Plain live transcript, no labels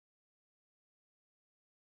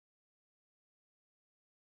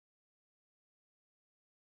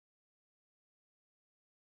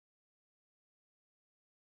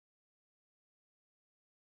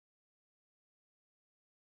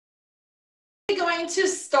going to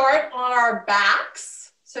start on our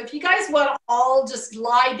backs. So if you guys want to all just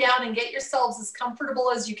lie down and get yourselves as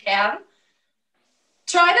comfortable as you can,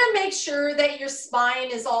 try to make sure that your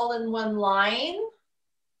spine is all in one line.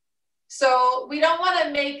 So we don't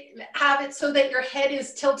want to have it so that your head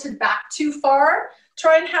is tilted back too far.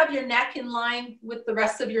 Try and have your neck in line with the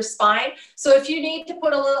rest of your spine. So if you need to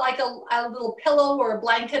put a little, like a little pillow or a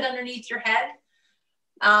blanket underneath your head,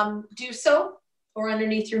 do so, or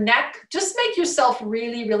underneath your neck. Just make yourself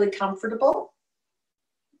really, really comfortable.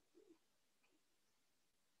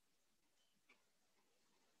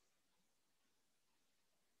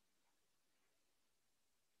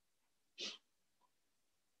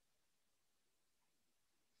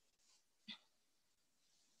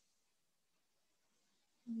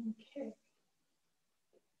 Okay.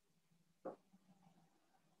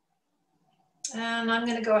 And I'm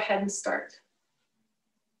going to go ahead and start.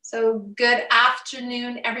 So good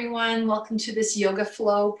afternoon, everyone. Welcome to this yoga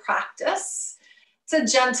flow practice. It's a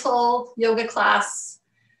gentle yoga class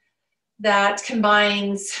that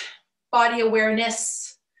combines body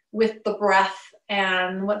awareness with the breath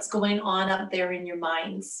and what's going on up there in your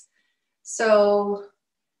minds. So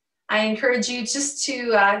I encourage you just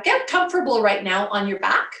to get comfortable right now on your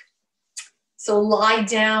back. So lie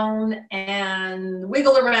down and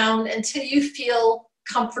wiggle around until you feel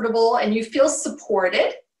comfortable and you feel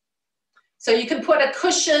supported. So you can put a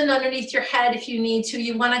cushion underneath your head if you need to.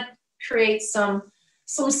 You want to create some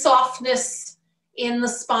softness in the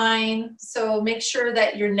spine. So make sure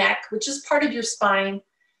that your neck, which is part of your spine,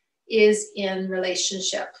 is in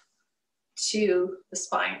relationship to the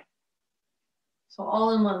spine. So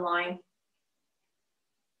all in one line.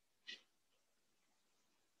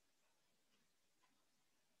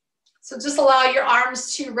 So just allow your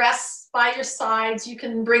arms to rest by your sides. You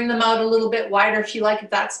can bring them out a little bit wider if you like, if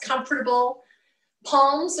that's comfortable.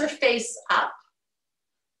 Palms are face up.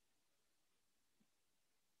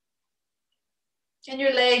 And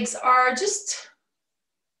your legs are just,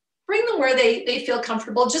 bring them where they feel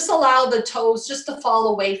comfortable. Just allow the toes just to fall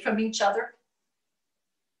away from each other.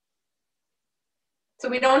 So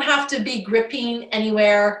we don't have to be gripping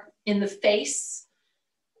anywhere in the face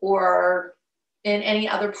or in any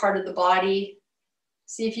other part of the body.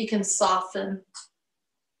 See if you can soften.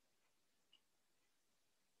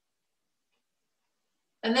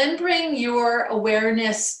 And then bring your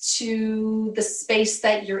awareness to the space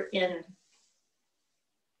that you're in.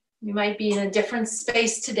 You might be in a different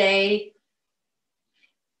space today.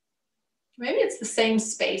 Maybe it's the same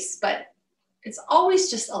space, but it's always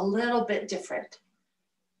just a little bit different.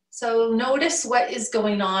 So notice what is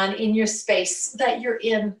going on in your space that you're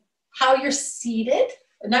in, how you're seated.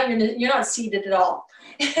 No, you're not seated at all.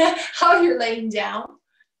 How you're laying down,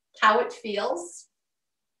 how it feels,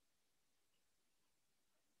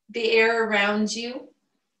 the air around you.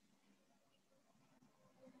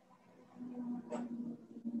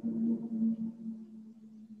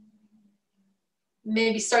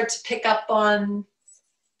 Maybe start to pick up on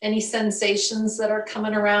any sensations that are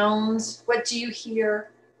coming around. What do you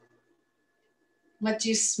hear? What do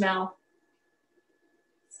you smell?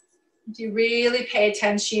 Do you really pay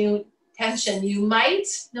attention? You might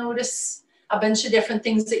notice a bunch of different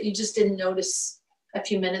things that you just didn't notice a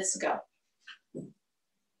few minutes ago.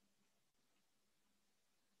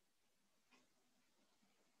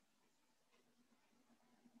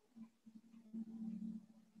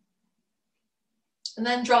 And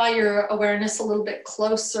then draw your awareness a little bit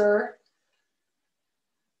closer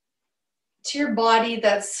to your body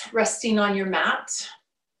that's resting on your mat.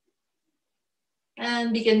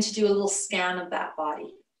 And begin to do a little scan of that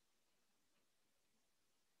body.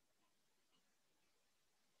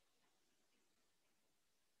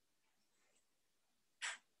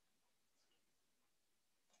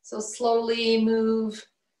 So slowly move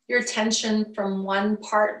your attention from one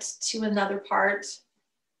part to another part,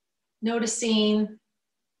 noticing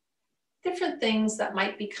different things that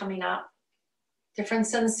might be coming up, different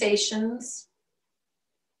sensations,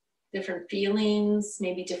 different feelings,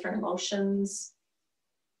 maybe different emotions.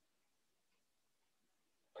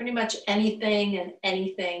 Pretty much anything and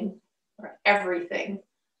anything or everything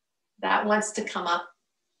that wants to come up,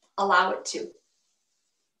 allow it to.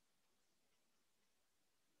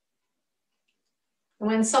 And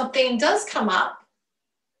when something does come up,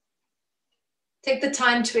 take the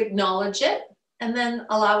time to acknowledge it and then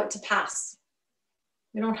allow it to pass.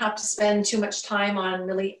 You don't have to spend too much time on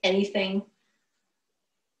really anything.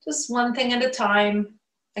 Just one thing at a time,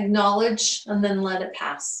 acknowledge and then let it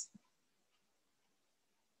pass.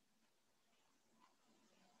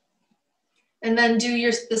 And then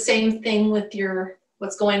do the same thing with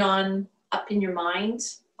what's going on up in your mind.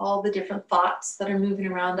 all the different thoughts that are moving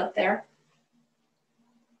around up there.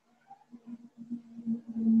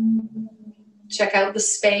 Check out the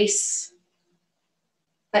space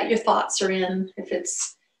that your thoughts are in, if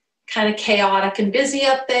it's kind of chaotic and busy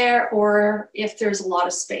up there, or if there's a lot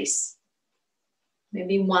of space.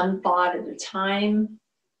 Maybe one thought at a time.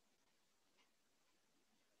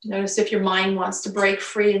 Notice if your mind wants to break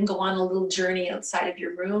free and go on a little journey outside of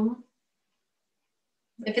your room.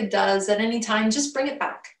 If it does at any time, just bring it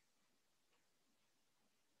back.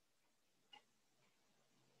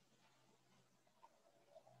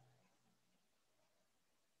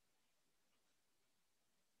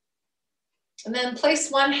 And then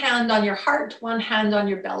place one hand on your heart, one hand on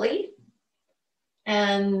your belly,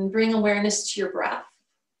 and bring awareness to your breath.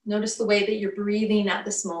 Notice the way that you're breathing at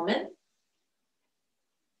this moment.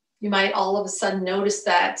 You might all of a sudden notice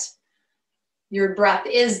that your breath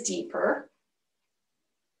is deeper.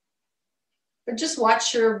 But just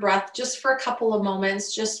watch your breath just for a couple of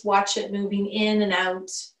moments. Just watch it moving in and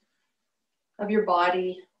out of your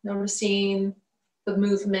body, noticing the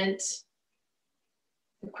movement,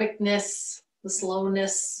 the quickness, the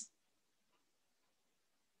slowness,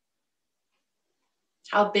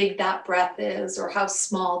 how big that breath is or how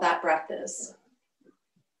small that breath is.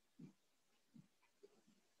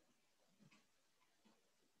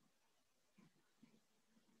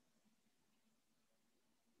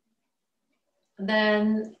 And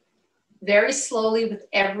then very slowly, with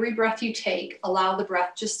every breath you take, allow the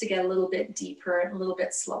breath just to get a little bit deeper and a little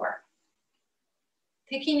bit slower.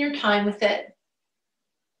 Taking your time with it,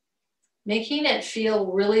 making it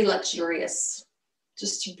feel really luxurious,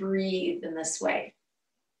 just to breathe in this way.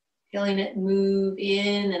 Feeling it move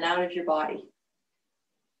in and out of your body.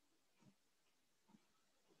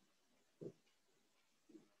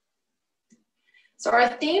 So our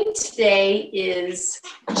theme today is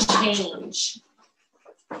change,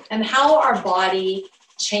 and how our body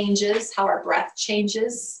changes, how our breath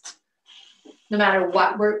changes, no matter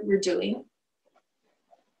what we're doing.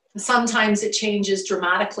 Sometimes it changes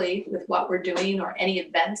dramatically with what we're doing or any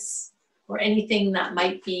events or anything that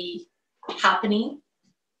might be happening.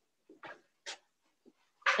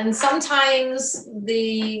 And sometimes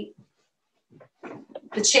the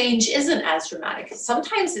change isn't as dramatic.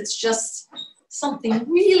 Sometimes it's just something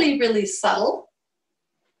really, really subtle.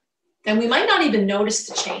 And we might not even notice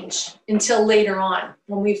the change until later on,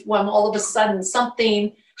 when all of a sudden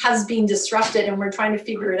something has been disrupted and we're trying to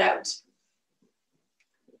figure it out.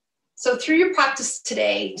 So through your practice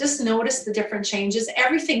today, just notice the different changes.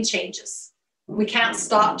 Everything changes. We can't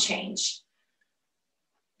stop change.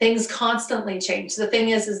 Things constantly change. The thing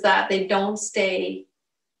is that they don't stay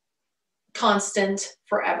constant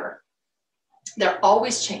forever. They're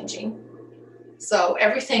always changing. So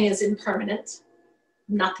everything is impermanent.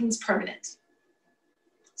 Nothing's permanent.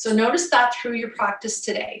 So notice that through your practice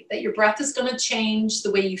today, that your breath is going to change,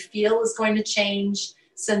 the way you feel is going to change,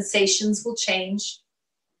 sensations will change.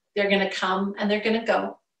 They're going to come and they're going to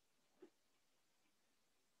go.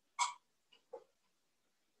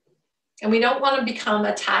 And we don't want to become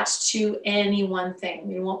attached to any one thing.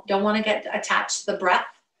 We don't want to get attached to the breath,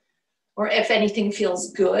 or if anything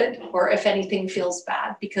feels good, or if anything feels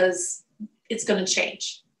bad, because it's going to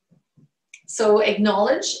change. So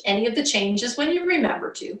acknowledge any of the changes when you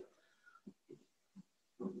remember to.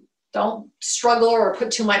 Don't struggle or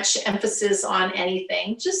put too much emphasis on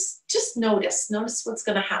anything. Just notice what's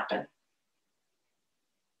going to happen.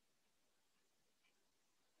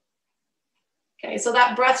 Okay, so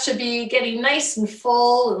that breath should be getting nice and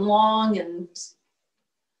full and long and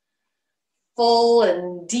full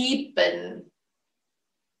and deep, and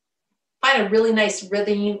find a really nice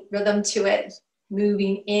rhythm to it,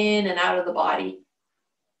 moving in and out of the body.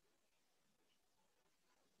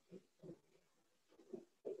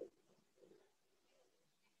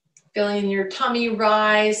 Feeling your tummy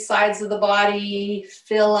rise, sides of the body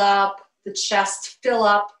fill up, the chest fill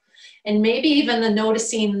up, and maybe even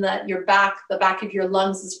noticing that your back, the back of your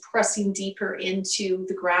lungs is pressing deeper into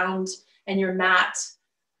the ground and your mat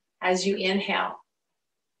as you inhale.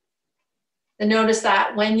 And notice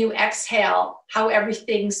that when you exhale, how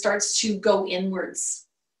everything starts to go inwards.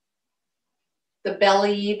 The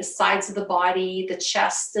belly, the sides of the body, the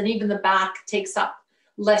chest, and even the back takes up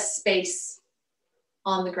less space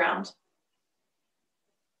on the ground.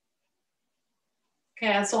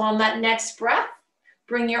 Okay, and so on that next breath,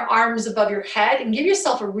 bring your arms above your head and give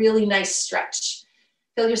yourself a really nice stretch.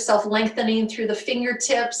 Feel yourself lengthening through the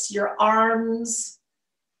fingertips, your arms,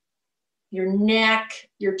 your neck,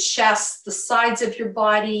 your chest, the sides of your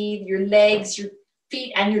body, your legs, your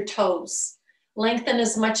feet, and your toes. Lengthen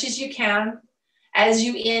as much as you can. As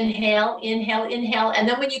you inhale, inhale, inhale, and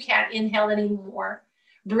then when you can't inhale anymore,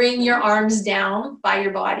 bring your arms down by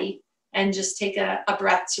your body and just take a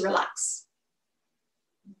breath to relax.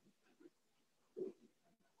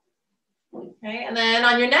 Okay, and then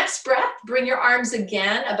on your next breath, bring your arms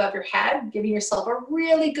again above your head, giving yourself a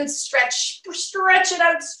really good stretch. Stretch it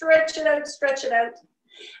out, stretch it out, stretch it out.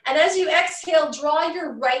 And as you exhale, draw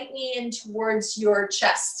your right knee in towards your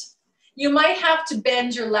chest. You might have to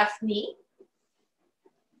bend your left knee.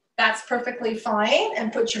 That's perfectly fine.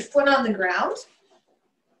 And put your foot on the ground.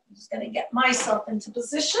 I'm just going to get myself into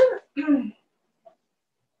position. And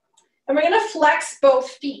we're going to flex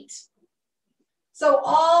both feet. So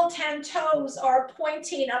all 10 toes are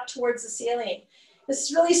pointing up towards the ceiling. This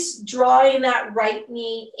is really drawing that right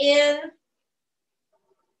knee in.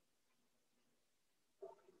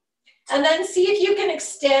 And then see if you can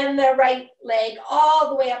extend the right leg all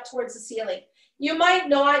the way up towards the ceiling. You might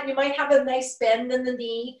not, you might have a nice bend in the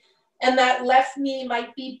knee, and that left knee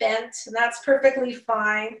might be bent, and that's perfectly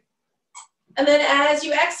fine. And then as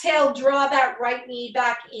you exhale, draw that right knee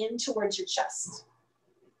back in towards your chest.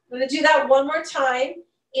 I'm going to do that one more time.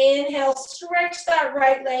 Inhale, stretch that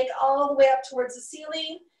right leg all the way up towards the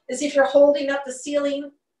ceiling, as if you're holding up the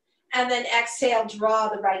ceiling. And then exhale, draw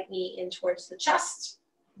the right knee in towards the chest.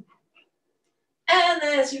 And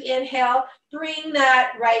then as you inhale, bring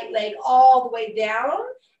that right leg all the way down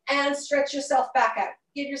and stretch yourself back out.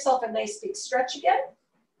 Give yourself a nice big stretch again.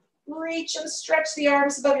 Reach and stretch the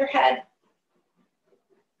arms above your head.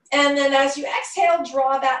 And then as you exhale,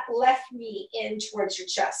 draw that left knee in towards your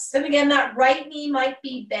chest. And again, that right knee might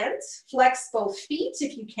be bent. Flex both feet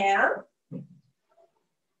if you can.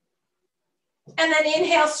 And then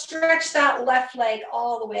inhale, stretch that left leg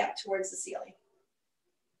all the way up towards the ceiling.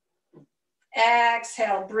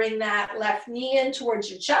 Exhale, bring that left knee in towards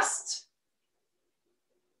your chest.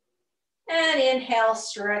 And inhale,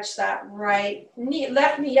 stretch that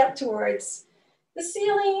left knee up towards the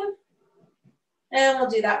ceiling. And we'll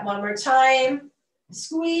do that one more time.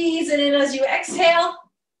 Squeeze it in as you exhale.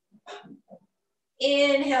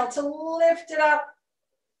 Inhale to lift it up.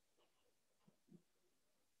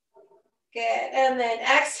 Good. And then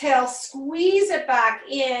exhale, squeeze it back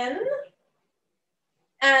in.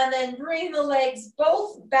 And then bring the legs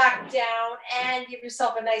both back down and give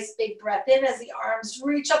yourself a nice big breath in as the arms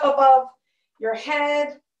reach up above your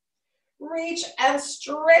head. Reach and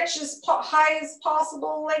stretch as high as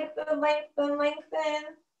possible. Lengthen, lengthen, lengthen.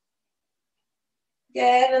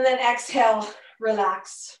 Good. And then exhale,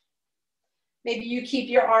 relax. Maybe you keep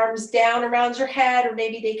your arms down around your head, or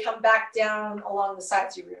maybe they come back down along the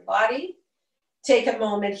sides of your body. Take a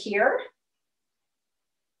moment here.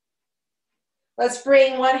 Let's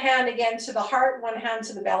bring one hand again to the heart, one hand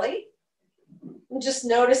to the belly. And just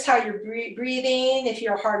notice how you're breathing, if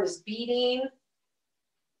your heart is beating.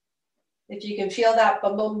 If you can feel that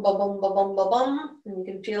bum, bum, bum, bum, bum, bum, bum, bum, and you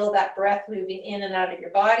can feel that breath moving in and out of your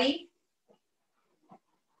body.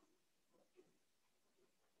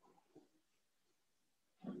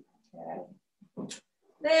 Okay.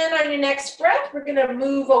 Then on your next breath, we're going to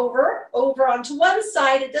move over onto one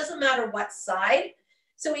side. It doesn't matter what side.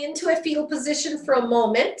 So into a fetal position for a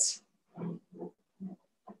moment.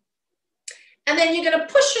 And then you're going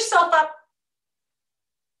to push yourself up.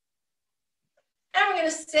 And we're going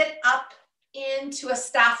to sit up into a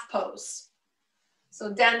staff pose.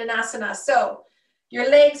 So Dandasana. So your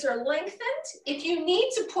legs are lengthened. If you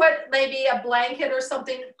need to put maybe a blanket or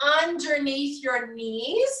something underneath your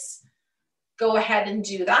knees, go ahead and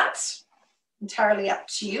do that. Entirely up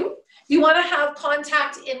to you. You want to have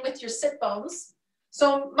contact in with your sit bones.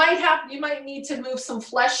 So you might need to move some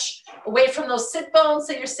flesh away from those sit bones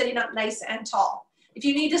so you're sitting up nice and tall. If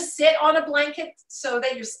you need to sit on a blanket so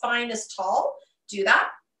that your spine is tall, do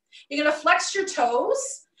that. You're going to flex your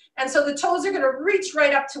toes. And so the toes are going to reach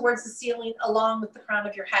right up towards the ceiling along with the crown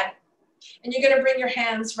of your head. And you're going to bring your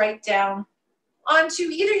hands right down onto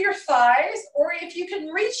either your thighs, or if you can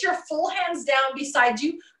reach your full hands down beside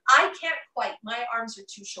you. I can't quite. My arms are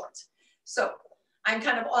too short. So I'm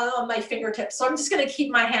kind of on my fingertips. So I'm just going to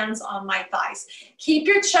keep my hands on my thighs. Keep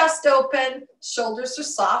your chest open. Shoulders are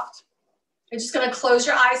soft. You're just going to close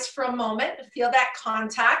your eyes for a moment and feel that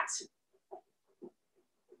contact.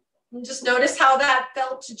 And just notice how that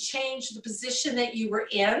felt to change the position that you were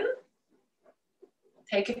in.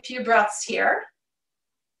 Take a few breaths here.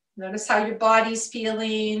 Notice how your body's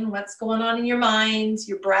feeling, what's going on in your mind,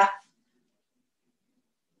 your breath.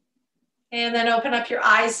 And then open up your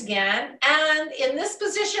eyes again. And in this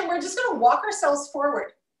position, we're just going to walk ourselves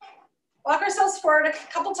forward. Walk ourselves forward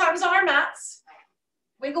a couple times on our mats.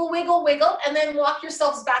 Wiggle, wiggle, wiggle, and then walk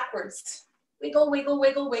yourselves backwards. Wiggle, wiggle,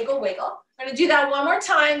 wiggle, wiggle, wiggle. I'm gonna do that one more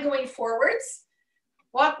time, going forwards.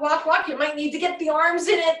 Walk, walk, walk. You might need to get the arms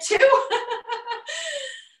in it too.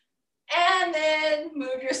 And then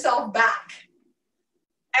move yourself back.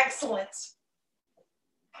 Excellent.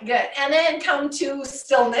 Good. And then come to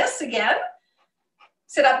stillness again.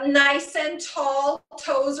 Sit up nice and tall.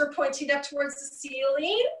 Toes are pointing up towards the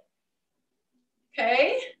ceiling.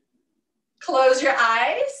 Okay. Close your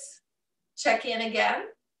eyes. Check in again.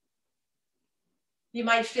 You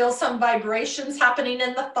might feel some vibrations happening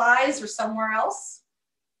in the thighs or somewhere else.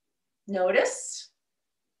 Notice.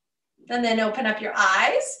 And then open up your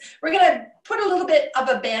eyes. We're going to put a little bit of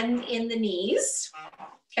a bend in the knees.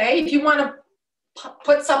 Okay, if you want to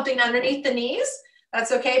put something underneath the knees,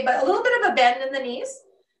 that's okay, but a little bit of a bend in the knees.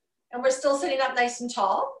 And we're still sitting up nice and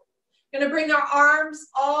tall. We're going to bring our arms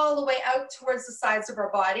all the way out towards the sides of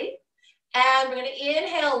our body. And we're going to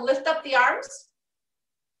inhale, lift up the arms.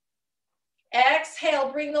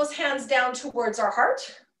 Exhale, bring those hands down towards our heart.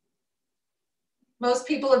 Most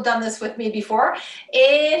people have done this with me before.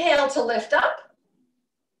 Inhale to lift up,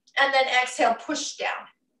 and then exhale, push down.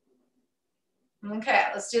 Okay,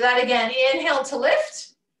 let's do that again. Inhale to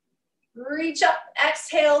lift, reach up,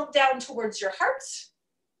 exhale down towards your heart.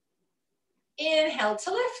 Inhale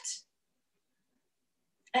to lift,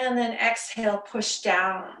 and then exhale, push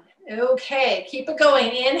down. Okay, keep it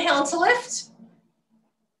going. Inhale to lift.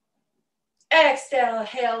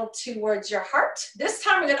 Exhale towards your heart. This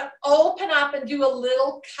time we're going to open up and do a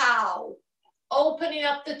little cow. Opening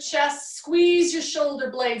up the chest, squeeze your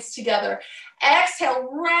shoulder blades together. Exhale,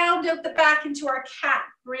 round out the back into our cat.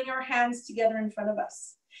 Bring our hands together in front of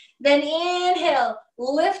us. Then inhale,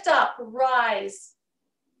 lift up, rise.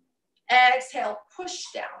 Exhale, push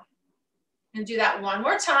down. And do that one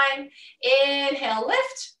more time. Inhale,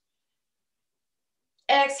 lift.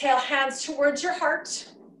 Exhale, hands towards your heart.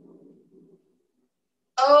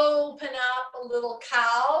 Open up a little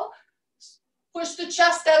cow. Push the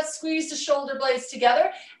chest out, squeeze the shoulder blades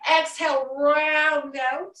together. Exhale, round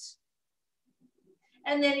out.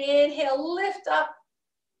 And then inhale, lift up.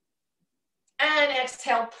 And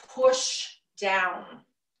exhale, push down.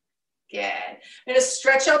 Good. I'm going to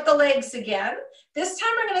stretch out the legs again. This time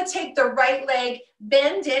we're going to take the right leg,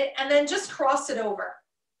 bend it, and then just cross it over.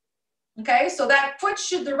 Okay, so that foot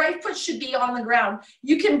the right foot should be on the ground.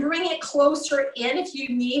 You can bring it closer in if you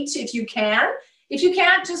need to, if you can. If you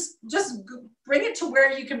can't, just bring it to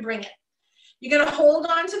where you can bring it. You're gonna hold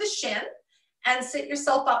on to the shin and sit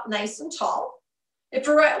yourself up nice and tall. If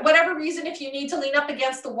for whatever reason, if you need to lean up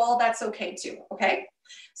against the wall, that's okay too, okay?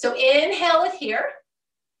 So inhale it here.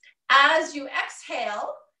 As you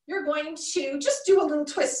exhale, you're going to just do a little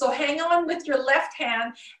twist. So hang on with your left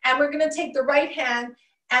hand, and we're gonna take the right hand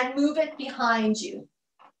and move it behind you,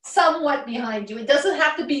 somewhat behind you. It doesn't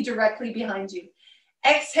have to be directly behind you.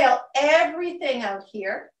 Exhale everything out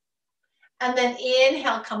here, and then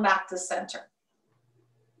inhale, come back to center.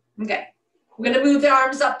 Okay, we're gonna move the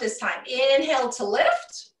arms up this time. Inhale to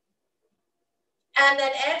lift, and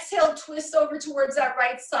then exhale, twist over towards that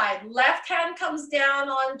right side. Left hand comes down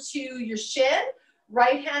onto your shin,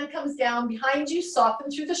 right hand comes down behind you, soften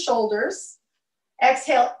through the shoulders.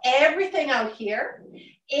 Exhale everything out here.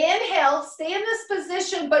 Inhale, stay in this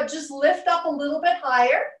position, but just lift up a little bit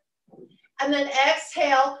higher. And then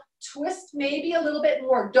exhale, twist maybe a little bit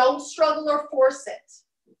more. Don't struggle or force it.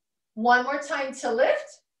 One more time to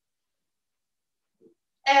lift.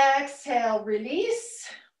 Exhale, release.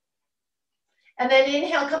 And then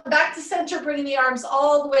inhale, come back to center, bring the arms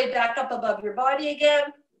all the way back up above your body again.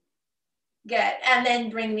 Good, and then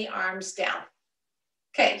bring the arms down.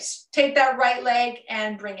 Okay, take that right leg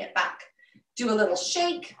and bring it back. Do a little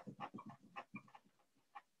shake.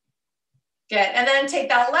 Good, and then take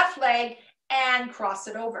that left leg and cross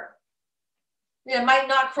it over. It might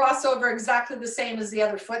not cross over exactly the same as the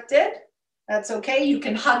other foot did. That's okay, you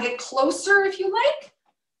can hug it closer if you like.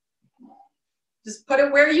 Just put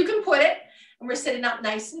it where you can put it. And we're sitting up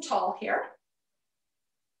nice and tall here.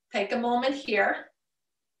 Take a moment here.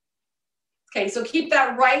 Okay, so keep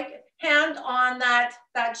that right hand on that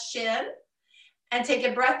shin and take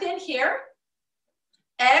a breath in here.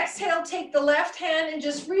 Exhale, take the left hand and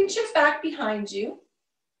just reach it back behind you,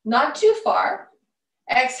 not too far.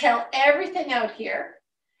 Exhale everything out here,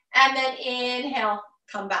 and then inhale,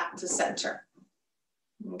 come back to center.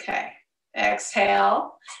 Okay,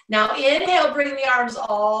 exhale. Now inhale, bring the arms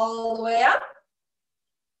all the way up.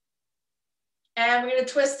 And we're going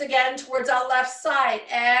to twist again towards our left side.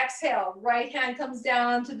 Exhale, right hand comes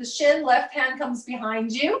down onto the shin, left hand comes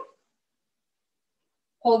behind you.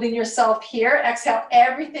 Holding yourself here. Exhale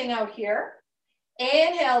everything out here.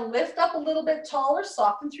 Inhale, lift up a little bit taller,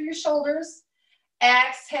 soften through your shoulders.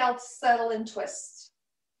 Exhale, settle and twist.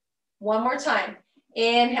 One more time.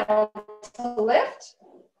 Inhale to lift.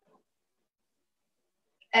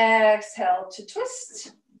 Exhale to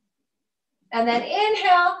twist. And then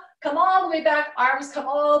inhale, come all the way back, arms come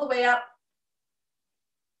all the way up.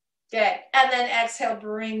 Good. And then exhale,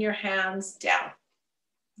 bring your hands down.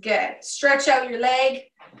 Good. Stretch out your leg,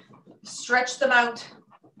 stretch them out,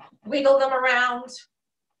 wiggle them around.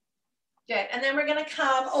 Good. And then we're going to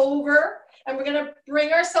come over and we're going to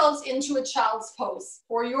bring ourselves into a child's pose,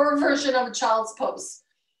 or your version of a child's pose.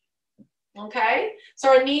 Okay? So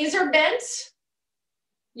our knees are bent.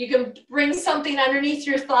 You can bring something underneath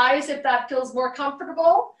your thighs if that feels more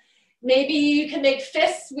comfortable. Maybe you can make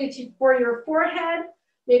fists for your forehead.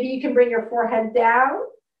 Maybe you can bring your forehead down.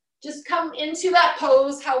 Just come into that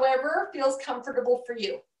pose, however feels comfortable for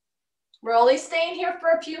you. We're only staying here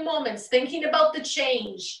for a few moments, thinking about the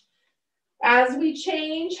change. As we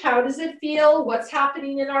change, how does it feel? What's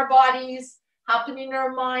happening in our bodies, happening in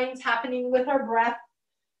our minds, happening with our breath?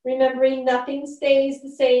 Remembering nothing stays the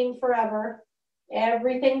same forever.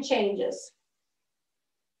 Everything changes.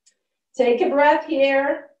 Take a breath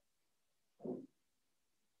here.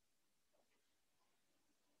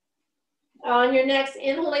 On your next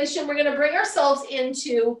inhalation, we're going to bring ourselves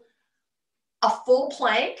into a full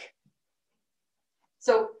plank.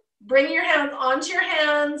 So bring your hands onto your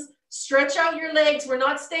hands, stretch out your legs. We're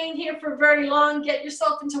not staying here for very long. Get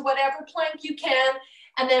yourself into whatever plank you can,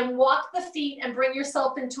 and then walk the feet and bring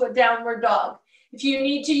yourself into a downward dog. If you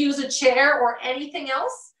need to use a chair or anything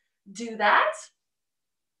else, do that.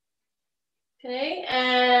 Okay,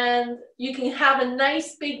 and you can have a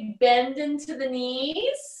nice big bend into the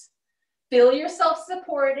knees. Feel yourself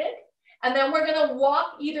supported. And then we're going to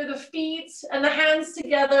walk either the feet and the hands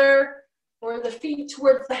together, or the feet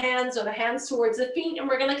towards the hands, or the hands towards the feet. And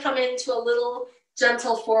we're going to come into a little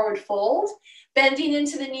gentle forward fold, bending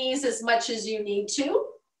into the knees as much as you need to.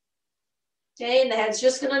 Okay, and the head's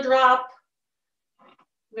just going to drop.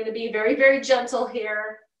 We're going to be very, very gentle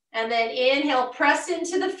here. And then inhale, press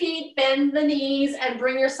into the feet, bend the knees, and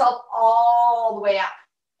bring yourself all the way up.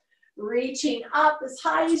 Reaching up as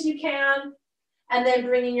high as you can, and then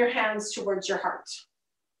bringing your hands towards your heart.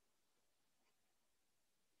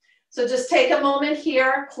 So just take a moment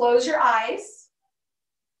here, close your eyes.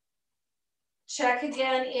 Check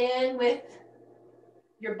again in with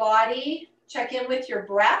your body, check in with your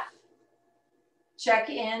breath. Check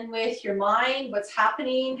in with your mind, what's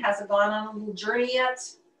happening, has it gone on a little journey yet?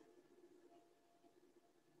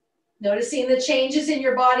 Noticing the changes in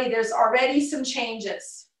your body, there's already some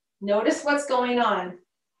changes. Notice what's going on.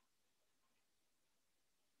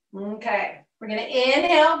 Okay, we're going to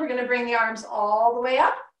inhale, we're going to bring the arms all the way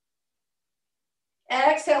up.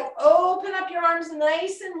 Exhale, open up your arms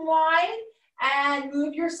nice and wide and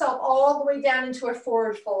move yourself all the way down into a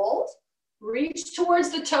forward fold. Reach towards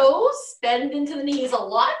the toes, bend into the knees a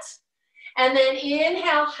lot, and then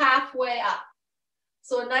inhale halfway up.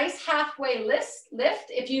 So a nice halfway lift.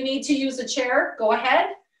 If you need to use a chair, go ahead,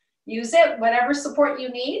 use it, whatever support you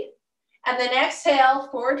need. And then exhale,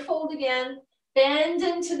 forward fold again, bend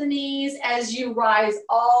into the knees as you rise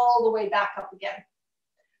all the way back up again.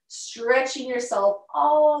 Stretching yourself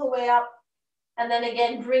all the way up, and then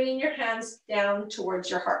again, bringing your hands down towards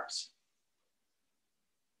your heart.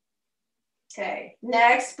 Okay,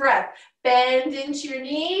 next breath. Bend into your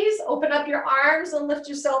knees, open up your arms and lift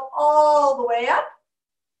yourself all the way up.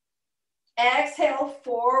 Exhale,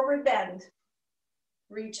 forward bend.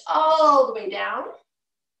 Reach all the way down.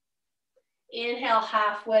 Inhale,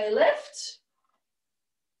 halfway lift.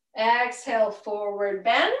 Exhale, forward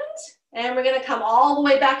bend. And we're going to come all the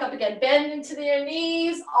way back up again. Bend into your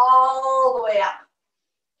knees all the way up.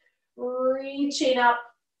 Reaching up.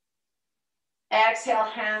 Exhale,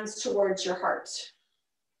 hands towards your heart.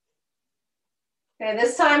 Okay,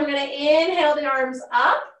 this time we're going to inhale the arms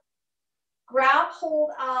up. Grab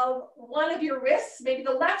hold of one of your wrists, maybe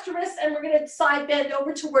the left wrist, and we're going to side bend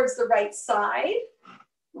over towards the right side.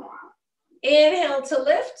 Inhale to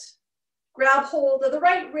lift. Grab hold of the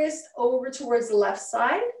right wrist over towards the left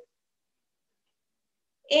side.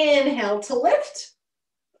 Inhale to lift.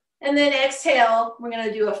 And then exhale, we're going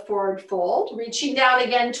to do a forward fold, reaching down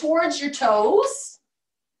again towards your toes.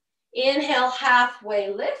 Inhale,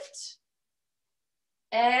 halfway lift.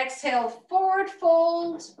 Exhale, forward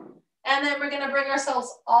fold. And then we're going to bring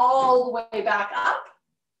ourselves all the way back up.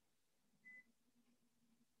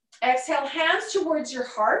 Exhale, hands towards your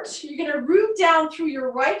heart. You're going to root down through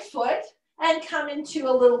your right foot and come into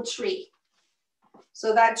a little tree.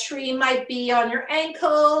 So that tree might be on your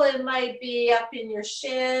ankle, it might be up in your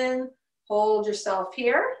shin. Hold yourself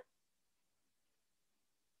here.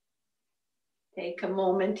 Take a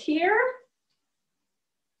moment here.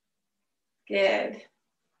 Good.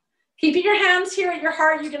 Keeping your hands here at your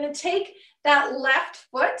heart, you're going to take that left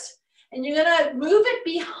foot and you're going to move it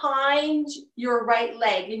behind your right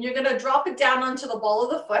leg and you're going to drop it down onto the ball of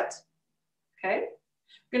the foot. Okay.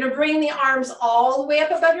 You're going to bring the arms all the way up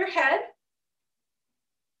above your head.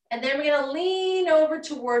 And then we're going to lean over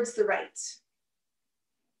towards the right.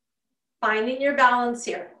 Finding your balance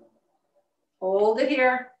here. Hold it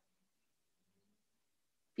here.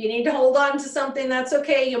 If you need to hold on to something, that's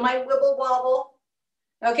okay. You might wibble wobble.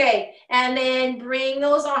 Okay, and then bring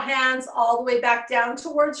those hands all the way back down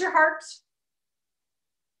towards your heart.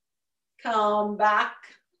 Come back,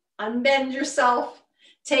 unbend yourself.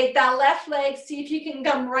 Take that left leg, see if you can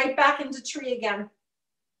come right back into tree again.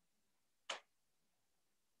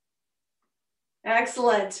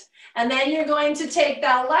 Excellent. And then you're going to take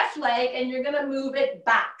that left leg and you're going to move it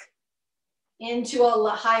back into a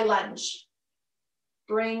high lunge.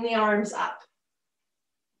 Bring the arms up.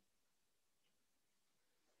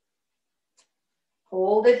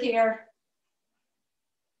 Hold it here.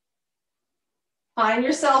 Find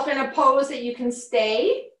yourself in a pose that you can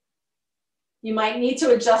stay. You might need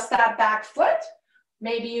to adjust that back foot.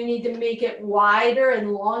 Maybe you need to make it wider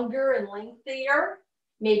and longer and lengthier.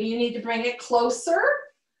 Maybe you need to bring it closer.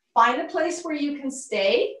 Find a place where you can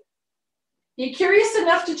stay. Be curious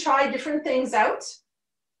enough to try different things out.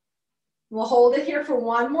 We'll hold it here for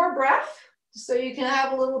one more breath, so you can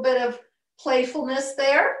have a little bit of playfulness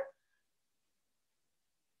there.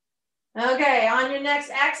 Okay, on your next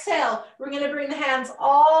exhale, we're going to bring the hands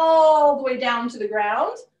all the way down to the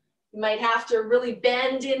ground. You might have to really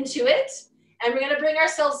bend into it. And we're going to bring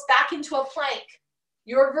ourselves back into a plank.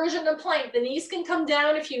 Your version of plank. The knees can come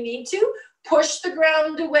down if you need to. Push the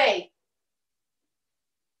ground away.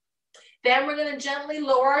 Then we're going to gently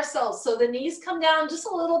lower ourselves. So the knees come down just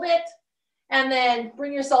a little bit. And then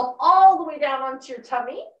bring yourself all the way down onto your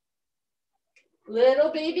tummy.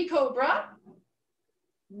 Little baby cobra.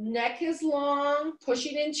 Neck is long,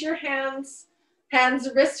 pushing into your hands. Hands,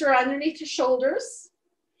 wrists are underneath your shoulders.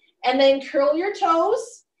 And then curl your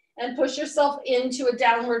toes and push yourself into a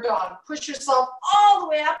downward dog. Push yourself all the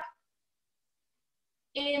way up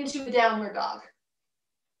into a downward dog.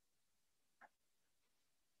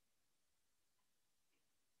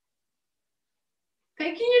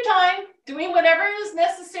 Taking your time, doing whatever is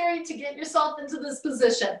necessary to get yourself into this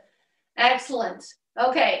position. Excellent.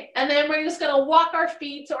 Okay, and then we're just going to walk our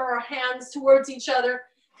feet or our hands towards each other,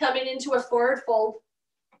 coming into a forward fold.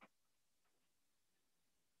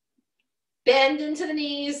 Bend into the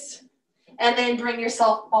knees, and then bring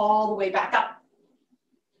yourself all the way back up.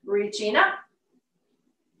 Reaching up.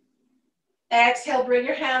 Exhale, bring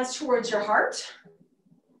your hands towards your heart.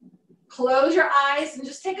 Close your eyes and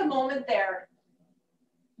just take a moment there.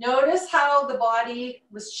 Notice how the body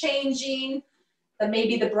was changing, that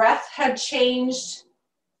maybe the breath had changed.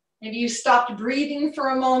 Maybe you stopped breathing for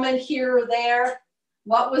a moment here or there.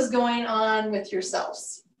 What was going on with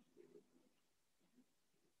yourselves?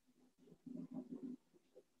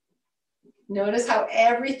 Notice how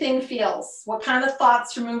everything feels. What kind of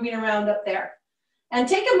thoughts are moving around up there? And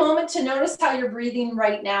take a moment to notice how you're breathing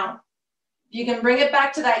right now. You can bring it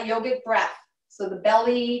back to that yogic breath. So the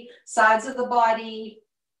belly, sides of the body,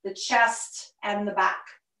 the chest, and the back.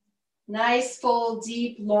 Nice, full,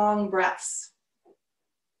 deep, long breaths.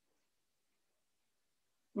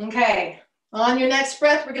 Okay, on your next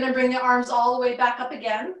breath, we're gonna bring the arms all the way back up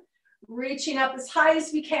again. Reaching up as high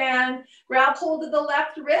as we can. Grab hold of the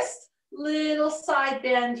left wrist, little side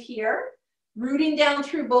bend here. Rooting down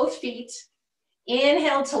through both feet.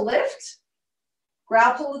 Inhale to lift.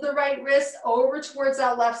 Grab hold of the right wrist over towards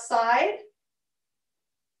that left side.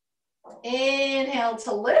 Inhale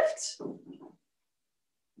to lift.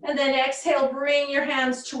 And then exhale, bring your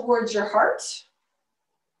hands towards your heart.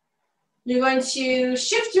 You're going to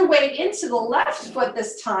shift your weight into the left foot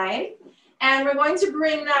this time. And we're going to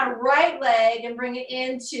bring that right leg and bring it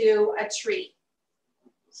into a tree.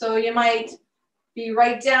 So you might be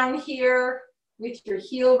right down here with your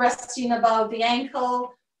heel resting above the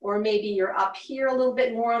ankle, or maybe you're up here a little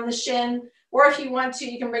bit more on the shin. Or if you want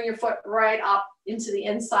to, you can bring your foot right up into the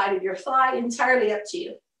inside of your thigh, entirely up to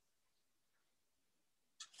you.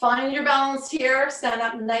 Find your balance here, stand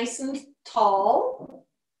up nice and tall.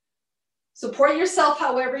 Support yourself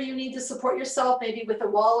however you need to support yourself, maybe with a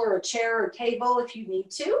wall or a chair or table if you need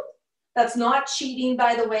to. That's not cheating,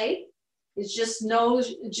 by the way. It just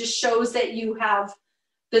shows that you have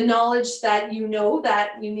the knowledge that you know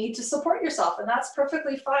that you need to support yourself, and that's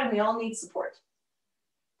perfectly fine. We all need support.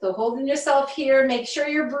 So holding yourself here, make sure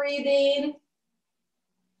you're breathing.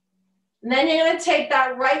 And then you're going to take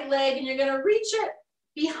that right leg and you're going to reach it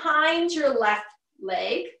behind your left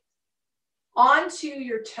leg onto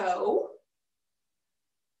your toe.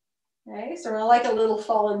 Okay, so we're like a little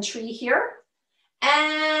fallen tree here.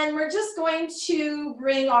 And we're just going to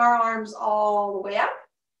bring our arms all the way up.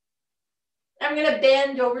 I'm going to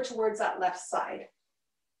bend over towards that left side.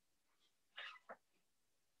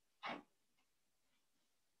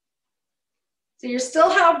 So you still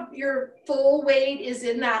have your full weight is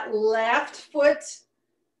in that left foot,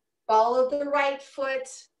 ball of the right foot,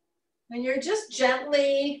 and you're just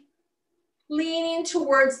gently leaning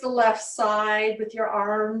towards the left side with your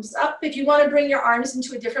arms up. If you want to bring your arms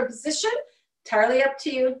into a different position, entirely up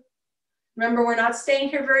to you. Remember, we're not staying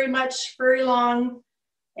here very long.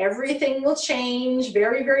 Everything will change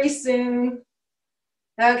very, very soon.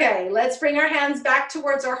 Okay, let's bring our hands back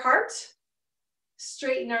towards our heart.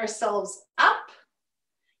 Straighten ourselves up.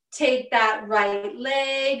 Take that right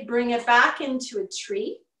leg, bring it back into a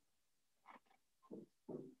tree.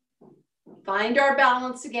 Find our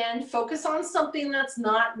balance again. Focus on something that's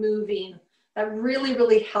not moving. That really,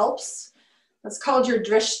 really helps. That's called your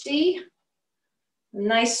drishti.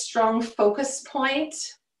 Nice, strong focus point.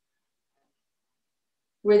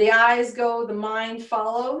 Where the eyes go, the mind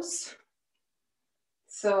follows.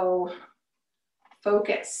 So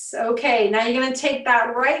focus. Okay, now you're going to take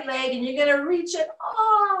that right leg and you're going to reach it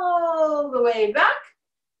all the way back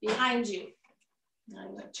behind you. Now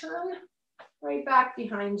I'm going to turn right back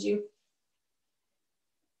behind you.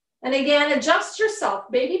 And again, adjust yourself.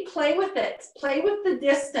 Maybe play with it. Play with the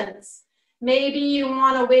distance. Maybe you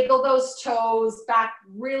want to wiggle those toes back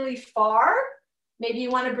really far. Maybe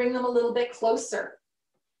you want to bring them a little bit closer.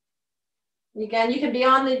 Again, you can be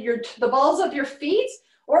on the balls of your feet,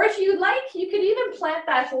 or if you like, you could even plant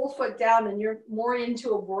that whole foot down and you're more into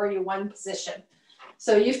a warrior one position.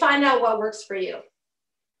 So you find out what works for you.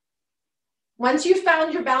 Once you've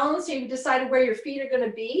found your balance, you've decided where your feet are going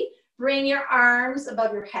to be, bring your arms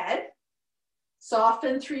above your head.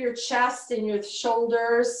 Soften through your chest and your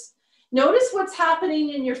shoulders. Notice what's happening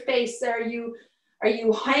in your face. Are you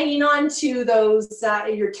hanging on to those,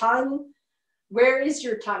 your tongue? Where is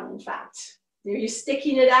your tongue, in fact? Are you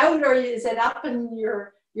sticking it out, or is it up in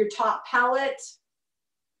your top palate?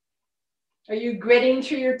 Are you gritting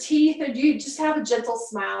through your teeth, or do you just have a gentle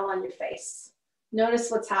smile on your face?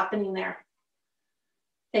 Notice what's happening there.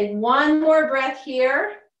 Take one more breath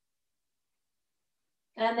here.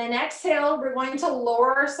 And then exhale, we're going to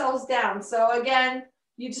lower ourselves down. So again,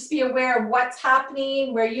 you just be aware of what's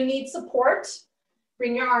happening, where you need support.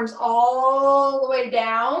 Bring your arms all the way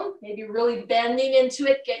down, maybe really bending into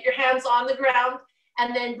it. Get your hands on the ground,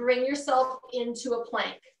 and then bring yourself into a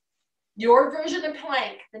plank. Your version of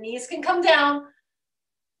plank. The knees can come down.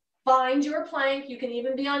 Find your plank. You can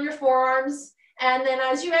even be on your forearms. And then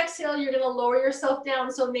as you exhale, you're going to lower yourself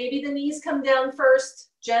down. So maybe the knees come down first,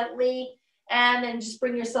 gently, and then just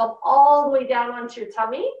bring yourself all the way down onto your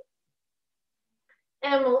tummy.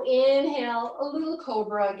 And we'll inhale a little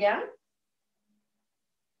cobra again.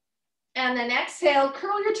 And then exhale,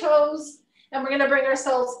 curl your toes, and we're going to bring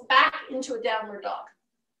ourselves back into a downward dog.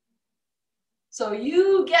 So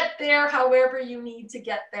you get there however you need to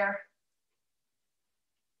get there.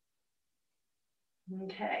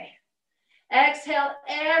 Okay. Exhale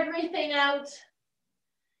everything out.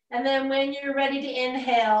 And then when you're ready to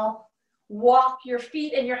inhale, walk your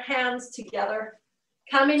feet and your hands together.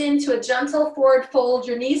 Coming into a gentle forward fold.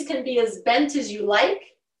 Your knees can be as bent as you like.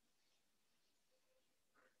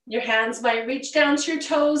 Your hands might reach down to your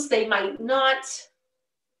toes. They might not.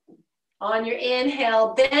 On your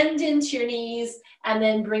inhale, bend into your knees and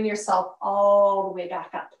then bring yourself all the way back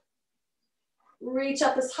up. Reach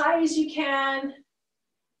up as high as you can.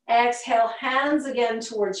 Exhale, hands again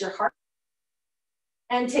towards your heart.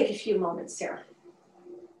 And take a few moments here.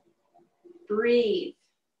 Breathe.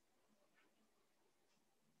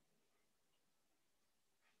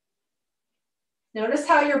 Notice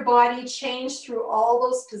how your body changed through all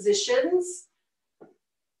those positions.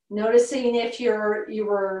 Noticing if you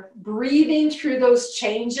were breathing through those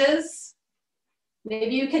changes.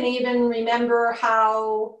 Maybe you can even remember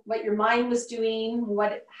what your mind was doing,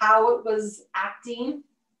 how it was acting,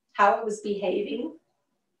 how it was behaving.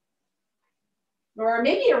 Or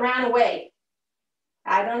maybe it ran away.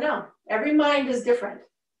 I don't know. Every mind is different.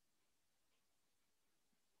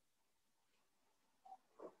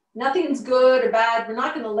 Nothing's good or bad. We're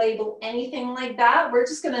not going to label anything like that. We're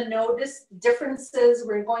just going to notice differences.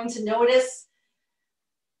 We're going to notice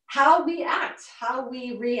how we act, how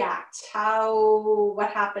we react,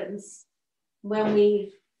 what happens when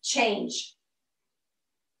we change.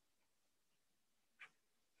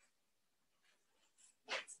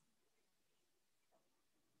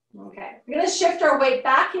 Okay, we're gonna shift our weight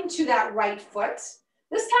back into that right foot.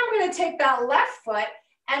 This time we're gonna take that left foot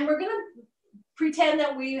and we're gonna pretend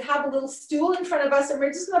that we have a little stool in front of us and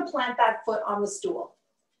we're just gonna plant that foot on the stool.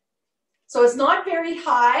 So it's not very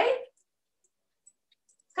high,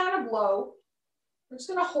 it's kind of low. We're just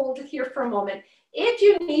gonna hold it here for a moment. If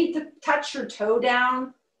you need to touch your toe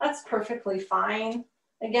down, that's perfectly fine.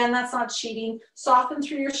 Again, that's not cheating. Soften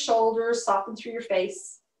through your shoulders, soften through your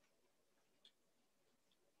face.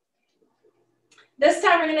 This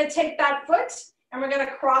time we're gonna take that foot and we're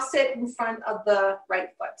gonna cross it in front of the right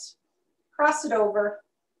foot. Cross it over,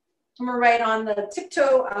 and we're right on the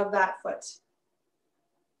tiptoe of that foot.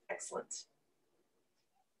 Excellent.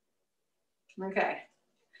 Okay.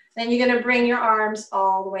 Then you're gonna bring your arms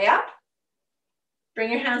all the way up.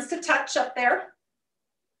 Bring your hands to touch up there.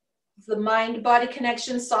 The mind-body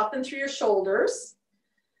connection, soften through your shoulders.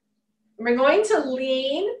 And we're going to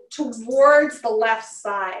lean towards the left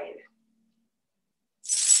side.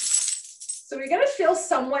 So we're gonna feel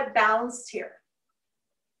somewhat balanced here.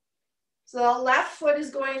 So the left foot is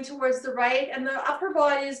going towards the right and the upper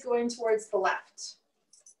body is going towards the left.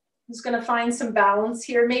 I'm just gonna find some balance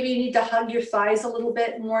here. Maybe you need to hug your thighs a little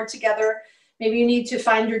bit more together. Maybe you need to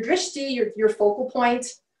find your drishti, your focal point,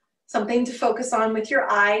 something to focus on with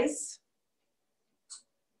your eyes.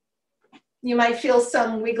 You might feel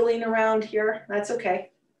some wiggling around here. That's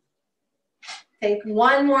okay. Take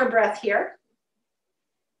one more breath here.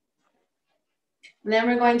 And then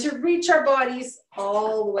we're going to reach our bodies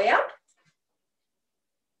all the way up.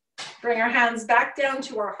 Bring our hands back down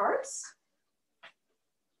to our hearts.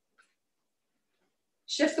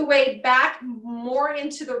 Shift the weight back more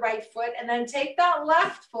into the right foot and then take that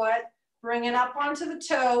left foot, bring it up onto the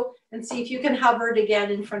toe and see if you can hover it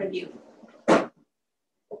again in front of you.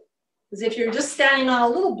 As if you're just standing on a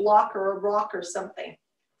little block or a rock or something.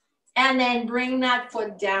 And then bring that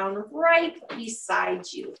foot down right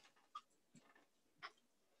beside you.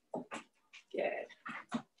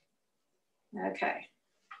 Good. Okay.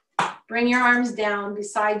 Bring your arms down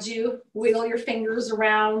beside you. Wiggle your fingers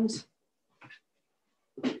around.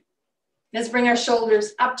 Let's bring our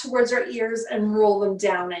shoulders up towards our ears and roll them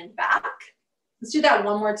down and back. Let's do that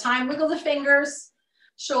one more time. Wiggle the fingers.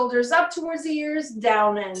 Shoulders up towards the ears,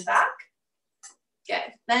 down and back.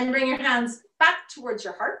 Good. Then bring your hands back towards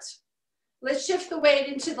your heart. Let's shift the weight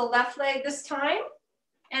into the left leg this time.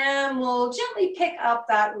 And we'll gently pick up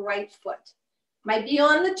that right foot. Might be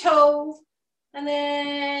on the toe. And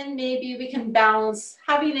then maybe we can balance,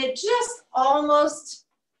 having it just almost,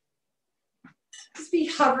 just be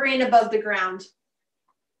hovering above the ground.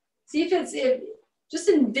 See if just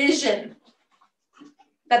envision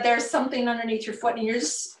that there's something underneath your foot and you're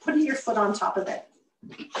just putting your foot on top of it.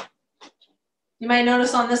 You might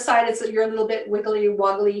notice on this side, you're a little bit wiggly,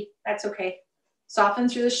 woggly. That's okay. Soften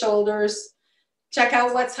through the shoulders. Check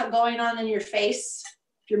out what's going on in your face.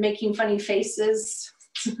 If you're making funny faces,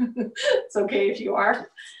 it's okay if you are.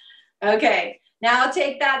 Okay, now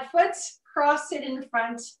take that foot, cross it in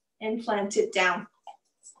front and plant it down.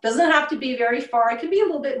 Doesn't have to be very far. It can be a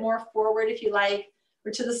little bit more forward if you like,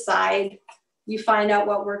 or to the side. You find out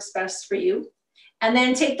what works best for you. And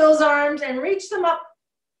then take those arms and reach them up.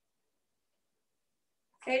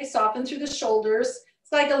 Okay, soften through the shoulders.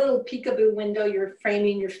 It's like a little peekaboo window. You're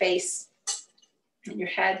framing your face and your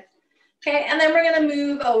head. Okay, and then we're gonna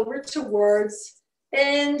move over towards,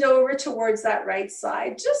 bend over towards that right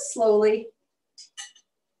side, just slowly.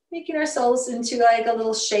 Making ourselves into like a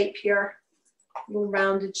little shape here, a little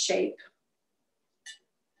rounded shape.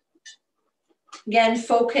 Again,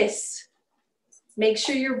 focus. Make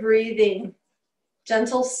sure you're breathing.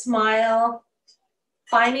 Gentle smile,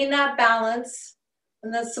 finding that balance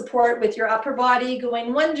and the support with your upper body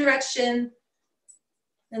going one direction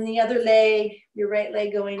and the other leg, your right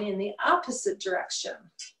leg going in the opposite direction.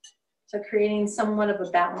 So creating somewhat of a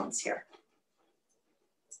balance here.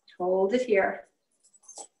 Hold it here.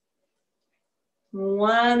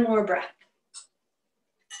 One more breath.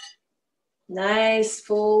 Nice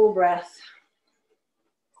full breath.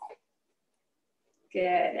 Good.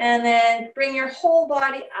 And then bring your whole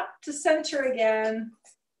body up to center again.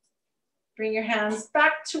 Bring your hands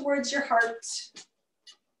back towards your heart.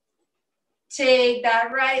 Take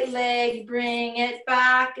that right leg, bring it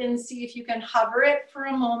back and see if you can hover it for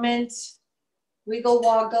a moment. Wiggle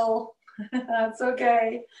woggle. That's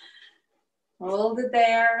okay. Hold it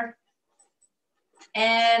there.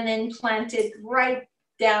 And then plant it right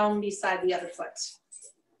down beside the other foot.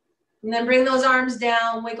 And then bring those arms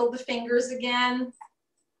down, wiggle the fingers again.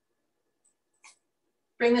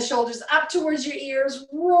 Bring the shoulders up towards your ears,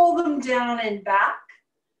 roll them down and back.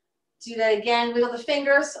 Do that again. Wiggle the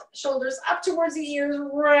fingers, shoulders up towards the ears,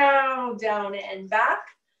 round, down and back.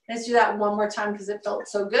 Let's do that one more time because it felt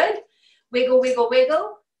so good. Wiggle, wiggle,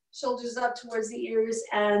 wiggle. Shoulders up towards the ears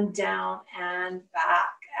and down and back.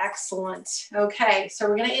 Excellent. Okay, so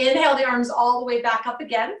we're going to inhale the arms all the way back up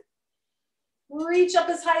again. Reach up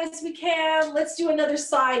as high as we can. Let's do another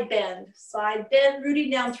side bend. Side bend, rooting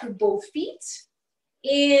down through both feet.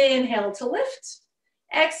 Inhale to lift.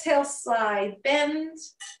 Exhale, side bend.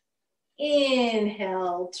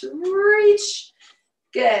 Inhale to reach.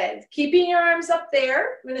 Good. Keeping your arms up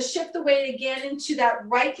there. We're going to shift the weight again into that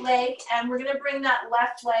right leg, and we're going to bring that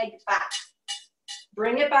left leg back.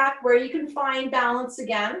 Bring it back where you can find balance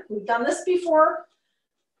again. We've done this before.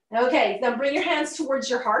 Okay, then bring your hands towards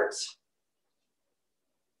your heart.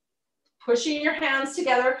 Pushing your hands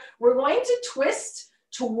together. We're going to twist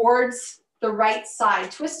towards the right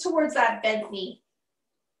side. Twist towards that bent knee.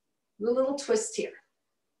 Do a little twist here.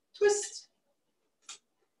 Twist.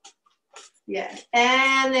 Yeah,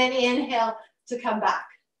 and then inhale to come back.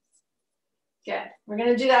 Good. We're going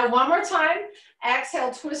to do that one more time.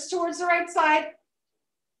 Exhale, twist towards the right side.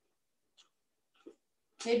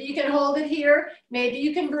 Maybe you can hold it here. Maybe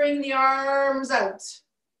you can bring the arms out.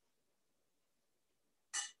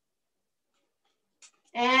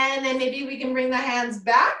 And then maybe we can bring the hands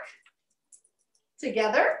back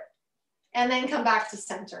together and then come back to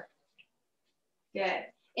center. Good.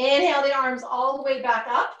 Inhale the arms all the way back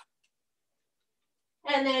up.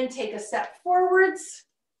 And then take a step forwards.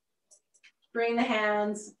 Bring the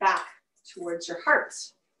hands back towards your heart.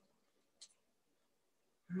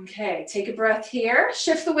 Okay, take a breath here.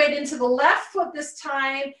 Shift the weight into the left foot this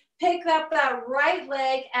time. Pick up that right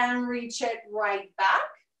leg and reach it right back.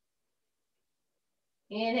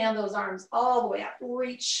 Inhale those arms all the way up.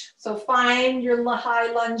 Reach. So find your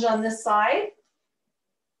high lunge on this side.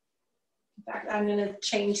 In fact, I'm going to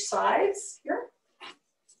change sides here.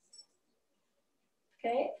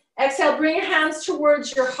 Okay. Exhale, bring your hands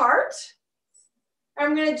towards your heart.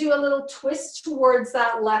 I'm going to do a little twist towards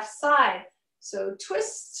that left side. So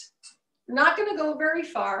twist. We're not going to go very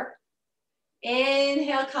far.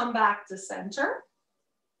 Inhale, come back to center.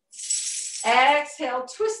 Exhale,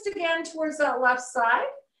 twist again towards that left side.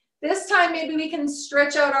 This time, maybe we can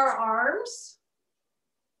stretch out our arms.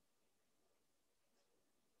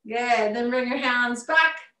 Good. Then bring your hands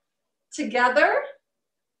back together.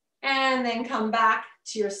 And then come back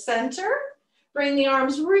to your center. Bring the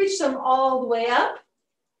arms, reach them all the way up.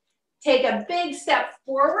 Take a big step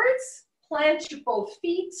forwards. Plant your both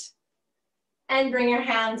feet. And bring your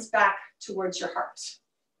hands back towards your heart.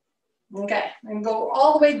 Okay, and go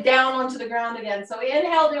all the way down onto the ground again. So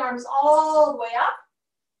inhale the arms all the way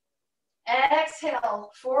up.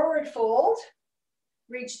 Exhale, forward fold.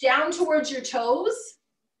 Reach down towards your toes.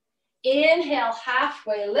 Inhale,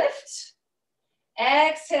 halfway lift.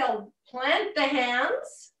 Exhale, plant the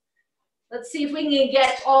hands. Let's see if we can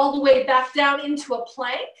get all the way back down into a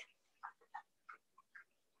plank.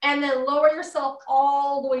 And then lower yourself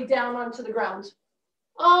all the way down onto the ground.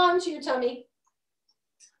 Onto your tummy.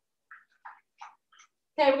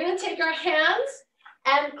 Okay, we're going to take our hands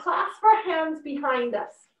and clasp our hands behind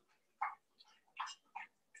us.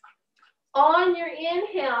 On your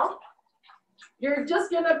inhale, you're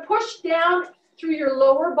just going to push down through your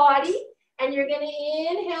lower body, and you're going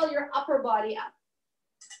to inhale your upper body up.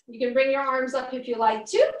 You can bring your arms up if you like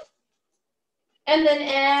to. And then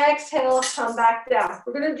exhale, come back down.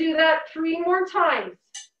 We're going to do that 3 more times.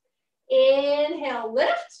 Inhale,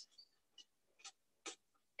 lift.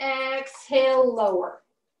 Exhale, lower.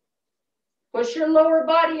 Push your lower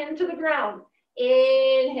body into the ground.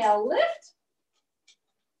 Inhale, lift.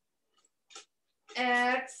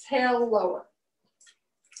 Exhale, lower.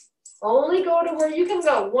 Only go to where you can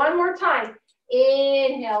go. 1 more time.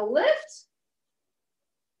 Inhale, lift.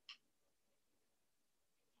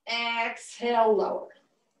 Exhale, lower.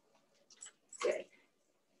 Okay.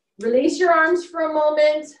 Release your arms for a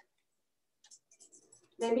moment.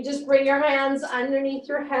 Maybe just bring your hands underneath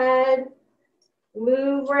your head.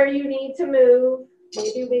 Move where you need to move.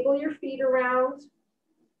 Maybe wiggle your feet around.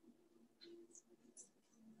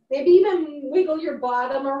 Maybe even wiggle your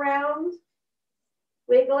bottom around.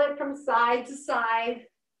 Wiggle it from side to side.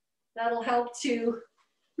 That'll help to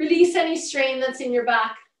release any strain that's in your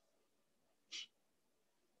back.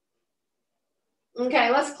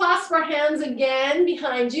 Okay, let's clasp our hands again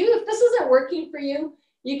behind you. If this isn't working for you,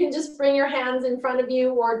 you can just bring your hands in front of you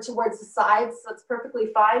or towards the sides. That's perfectly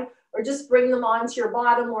fine. Or just bring them onto your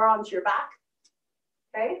bottom or onto your back.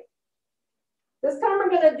 Okay? This time we're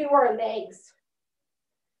going to do our legs.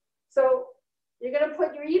 So you're going to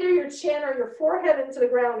put either your chin or your forehead into the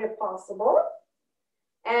ground if possible.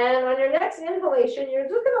 And on your next inhalation, you're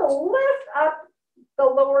just going to lift up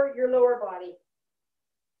your lower body.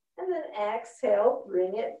 And then exhale,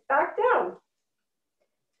 bring it back down.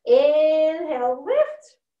 Inhale,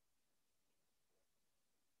 lift.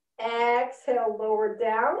 Exhale, lower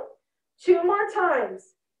down. 2 more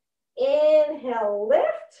times. Inhale,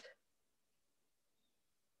 lift.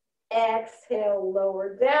 Exhale,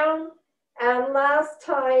 lower down. And last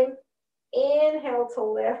time, inhale to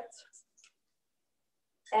lift.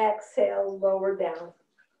 Exhale, lower down.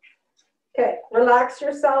 Okay, relax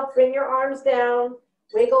yourself, bring your arms down,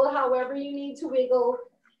 wiggle however you need to wiggle,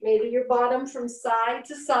 maybe your bottom from side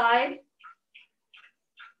to side.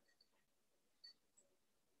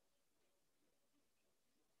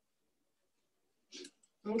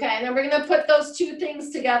 Okay, and then we're gonna put those two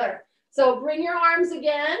things together. So bring your arms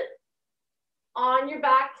again on your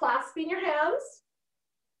back, clasping your hands.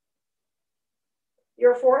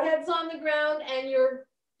 Your forehead's on the ground and your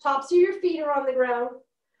tops of your feet are on the ground.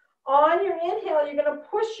 On your inhale, you're going to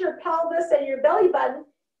push your pelvis and your belly button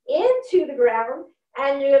into the ground,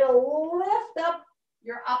 and you're going to lift up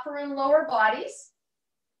your upper and lower bodies.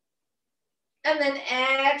 And then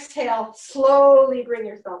exhale, slowly bring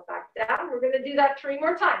yourself back down. We're going to do that 3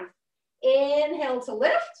 more times. Inhale to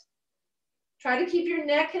lift. Try to keep your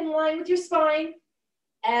neck in line with your spine.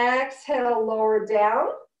 Exhale, lower down.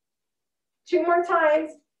 2 more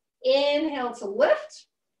times. Inhale to lift.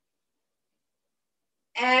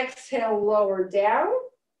 Exhale, lower down.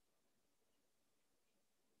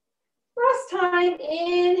 Last time,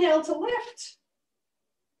 inhale to lift.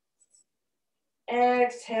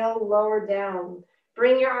 Exhale, lower down.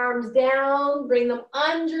 Bring your arms down, bring them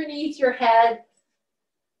underneath your head.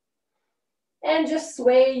 And just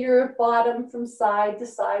sway your bottom from side to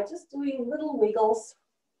side, just doing little wiggles.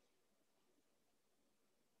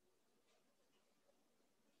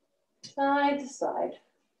 Side to side.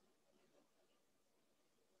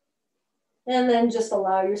 And then just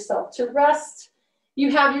allow yourself to rest.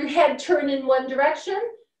 You have your head turned in one direction.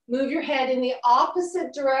 Move your head in the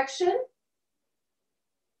opposite direction.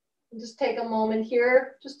 Just take a moment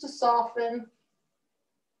here just to soften.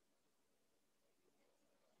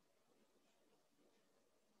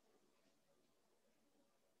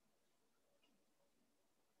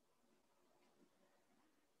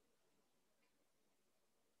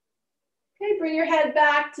 Okay, bring your head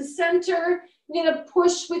back to center. You're going to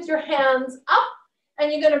push with your hands up,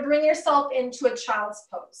 and you're going to bring yourself into a child's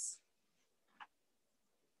pose.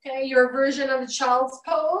 Okay, your version of a child's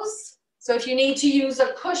pose. So if you need to use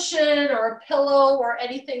a cushion or a pillow or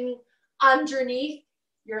anything underneath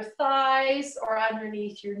your thighs or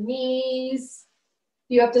underneath your knees,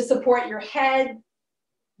 you have to support your head.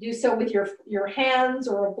 Do so with your hands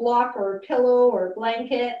or a block or a pillow or a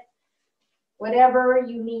blanket. Whatever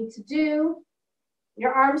you need to do.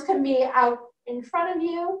 Your arms can be out in front of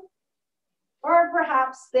you, or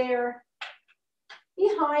perhaps they're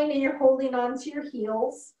behind and you're holding onto your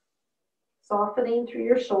heels, softening through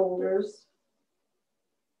your shoulders.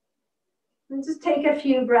 And just take a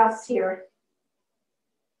few breaths here.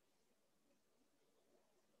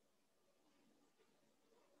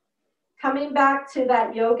 Coming back to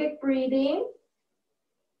that yogic breathing.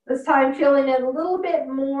 This time feeling it a little bit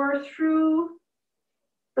more through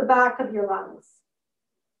the back of your lungs.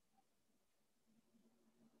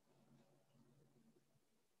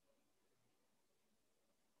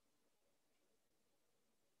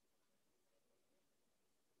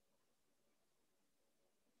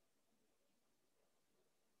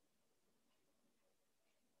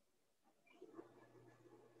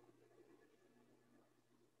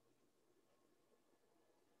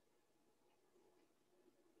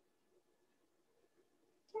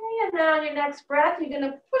 And now on your next breath, you're going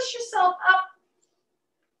to push yourself up.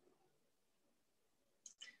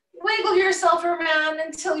 Wiggle yourself around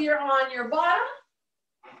until you're on your bottom.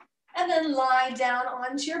 And then lie down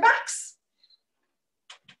onto your backs.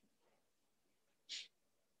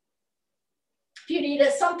 If you need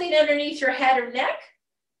something underneath your head or neck,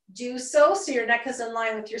 do so your neck is in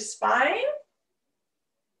line with your spine.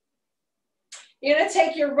 You're going to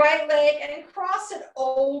take your right leg and cross it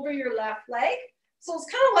over your left leg. So it's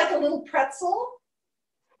kind of like a little pretzel.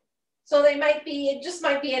 So it just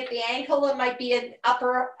might be at the ankle, it might be an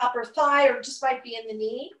upper thigh, or just might be in the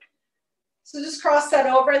knee. So just cross that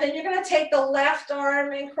over. And then you're going to take the left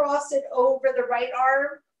arm and cross it over the right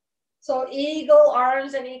arm. So eagle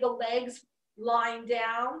arms and eagle legs lying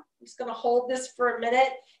down. I'm just going to hold this for a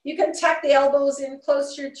minute. You can tuck the elbows in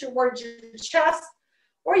closer towards your chest,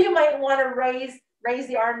 or you might want to raise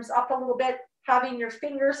the arms up a little bit, having your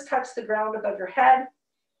fingers touch the ground above your head.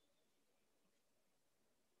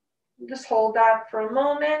 Just hold that for a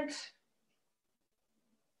moment.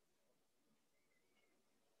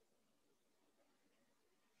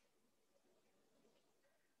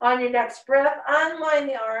 On your next breath, unwind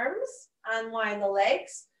the arms, unwind the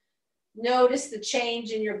legs. Notice the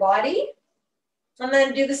change in your body. And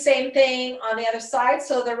then do the same thing on the other side.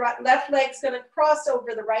 So the left leg's going to cross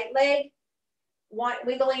over the right leg,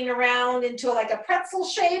 wiggling around into like a pretzel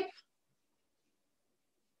shape,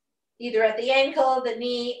 either at the ankle, the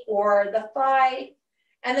knee, or the thigh.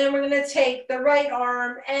 And then we're going to take the right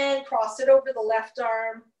arm and cross it over the left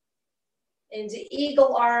arm into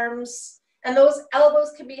eagle arms. And those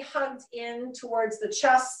elbows can be hugged in towards the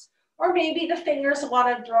chest, or maybe the fingers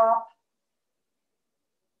want to drop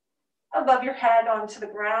above your head onto the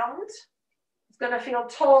ground. It's going to feel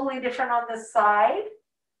totally different on this side.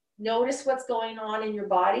 Notice what's going on in your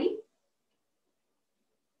body,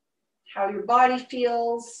 how your body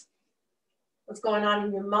feels, what's going on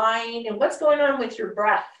in your mind, and what's going on with your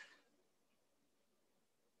breath.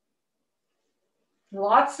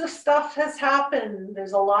 Lots of stuff has happened.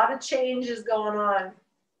 There's a lot of changes going on.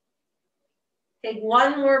 Take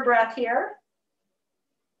one more breath here.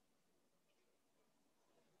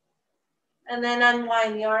 And then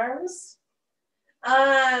unwind the arms,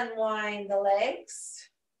 unwind the legs.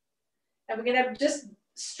 And we're gonna just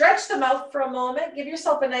stretch them out for a moment. Give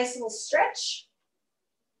yourself a nice little stretch.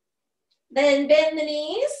 Then bend the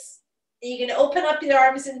knees. You can open up the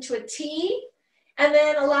arms into a T, and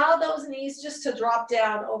then allow those knees just to drop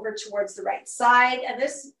down over towards the right side. And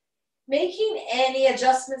this, making any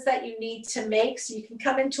adjustments that you need to make so you can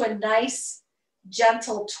come into a nice,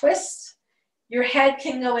 gentle twist. Your head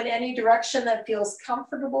can go in any direction that feels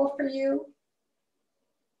comfortable for you.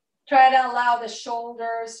 Try to allow the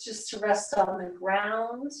shoulders just to rest on the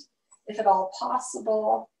ground, if at all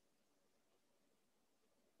possible.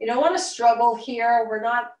 You don't want to struggle here. We're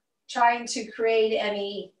not trying to create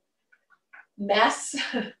any mess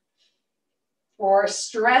or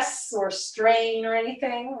stress or strain or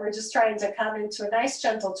anything. We're just trying to come into a nice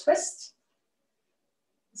gentle twist.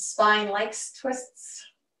 The spine likes twists.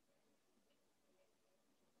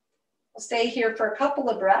 We'll stay here for a couple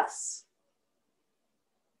of breaths.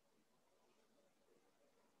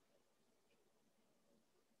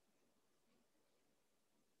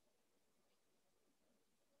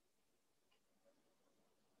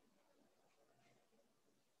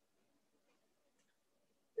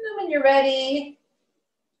 And then when you're ready,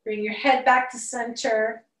 bring your head back to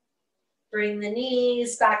center. Bring the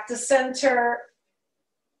knees back to center,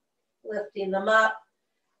 lifting them up.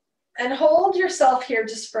 And hold yourself here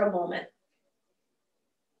just for a moment.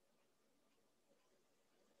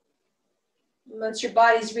 Once your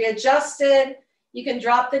body's readjusted, you can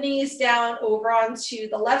drop the knees down over onto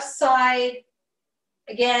the left side.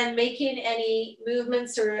 Again, making any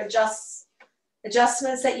movements or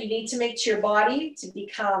adjustments that you need to make to your body to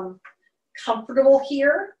become comfortable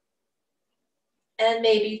here. And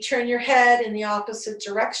maybe turn your head in the opposite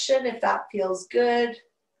direction if that feels good.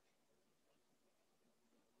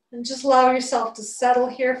 And just allow yourself to settle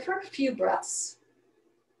here for a few breaths.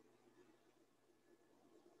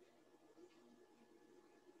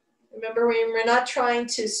 Remember, we're not trying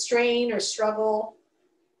to strain or struggle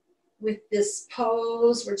with this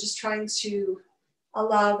pose. We're just trying to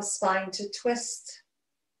allow the spine to twist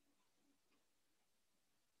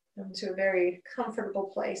into a very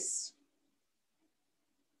comfortable place.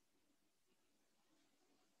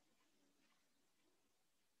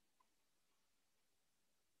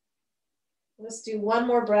 Let's do one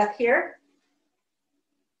more breath here.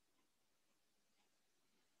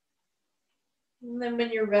 And then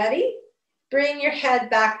when you're ready, bring your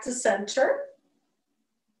head back to center.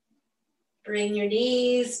 Bring your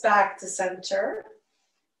knees back to center.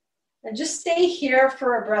 And just stay here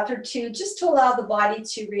for a breath or two, just to allow the body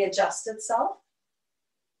to readjust itself.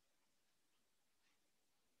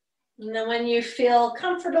 And then when you feel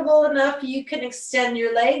comfortable enough, you can extend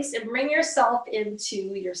your legs and bring yourself into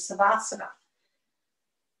your Savasana.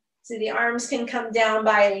 So the arms can come down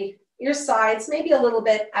by your sides, maybe a little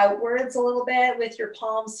bit outwards a little bit with your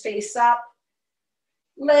palms face up.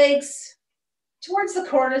 Legs towards the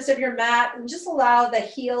corners of your mat, and just allow the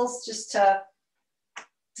heels just to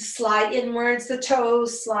slide inwards, the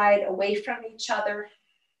toes slide away from each other.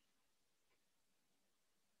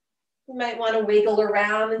 You might want to wiggle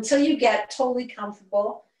around until you get totally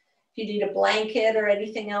comfortable. If you need a blanket or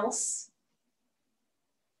anything else,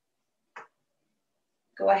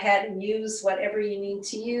 go ahead and use whatever you need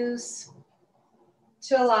to use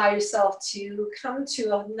to allow yourself to come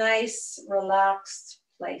to a nice, relaxed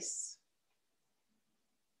place.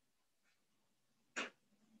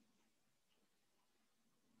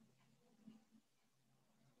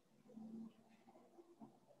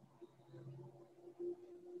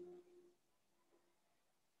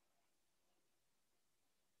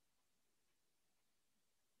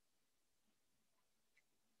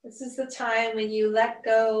 This is the time when you let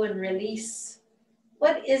go and release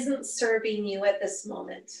what isn't serving you at this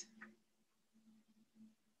moment.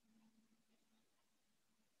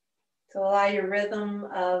 To allow your rhythm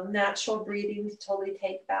of natural breathing to totally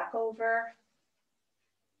take back over.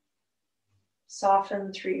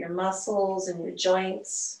 Soften through your muscles and your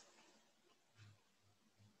joints.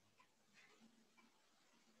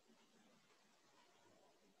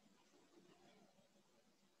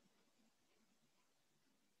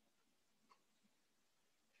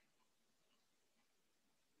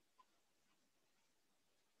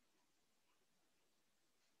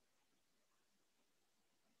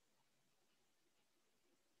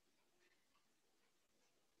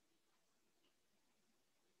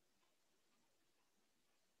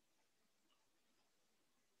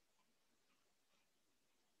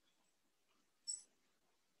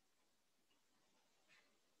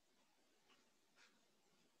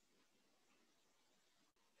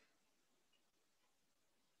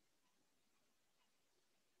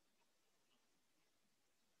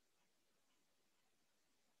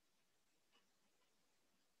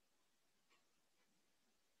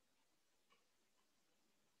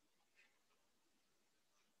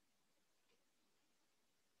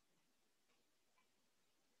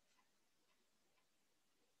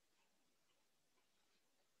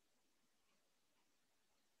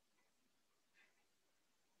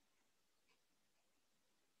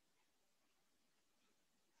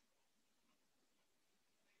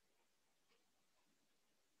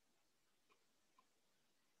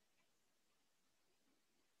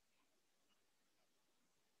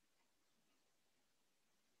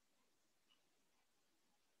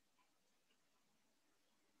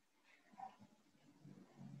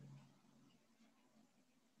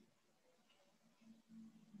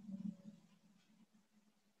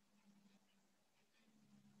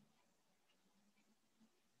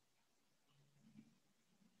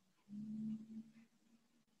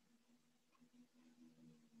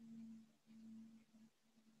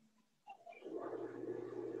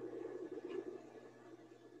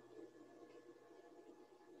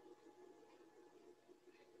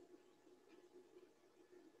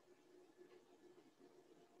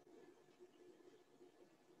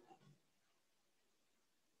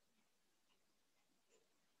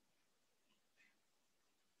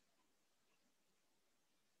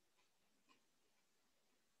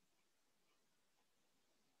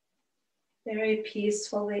 Very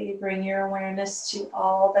peacefully bring your awareness to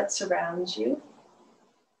all that surrounds you.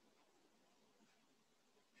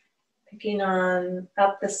 Picking on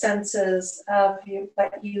up the senses of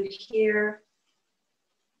what you hear,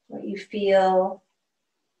 what you feel,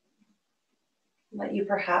 what you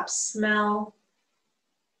perhaps smell.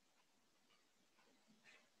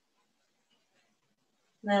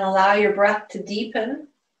 Then allow your breath to deepen.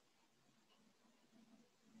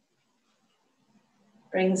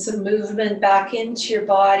 Bring some movement back into your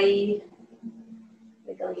body.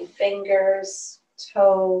 Wiggle your fingers,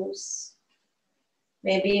 toes.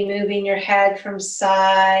 Maybe moving your head from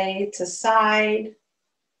side to side.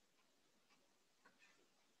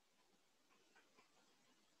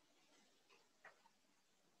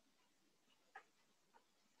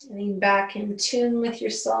 Getting back in tune with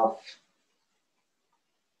yourself.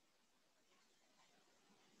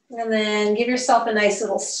 And then give yourself a nice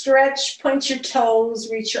little stretch. Point your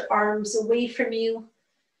toes, reach your arms away from you.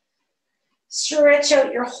 Stretch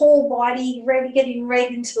out your whole body, getting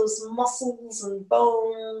right into those muscles and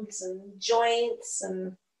bones and joints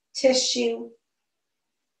and tissue.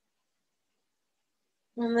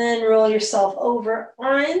 And then roll yourself over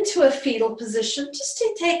onto a fetal position just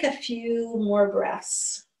to take a few more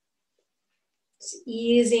breaths. Just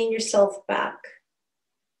easing yourself back.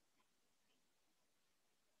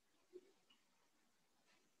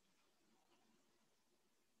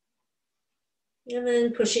 And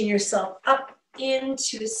then pushing yourself up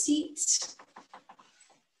into a seat.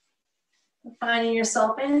 Finding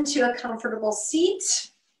yourself into a comfortable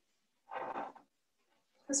seat.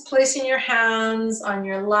 Just placing your hands on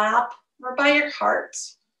your lap or by your heart.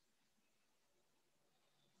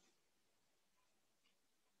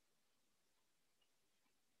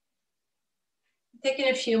 Taking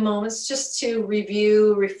a few moments just to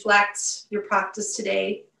review, reflect your practice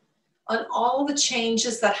today on all the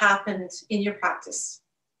changes that happened in your practice.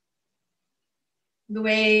 The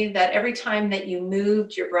way that every time that you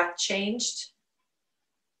moved, your breath changed,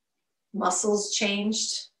 muscles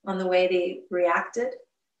changed on the way they reacted.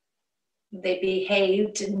 They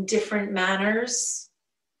behaved in different manners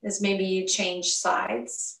as maybe you changed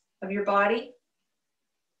sides of your body.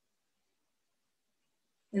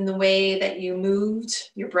 In the way that you moved,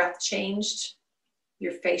 your breath changed.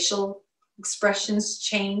 Your facial expressions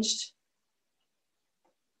changed.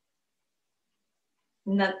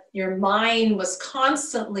 And that your mind was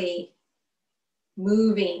constantly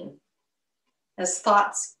moving as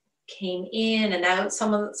thoughts came in and out.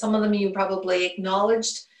 Some of them you probably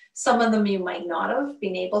acknowledged. Some of them you might not have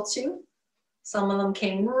been able to. Some of them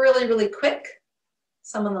came really, really quick.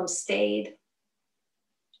 Some of them stayed.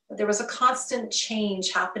 But there was a constant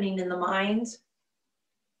change happening in the mind.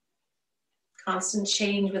 Constant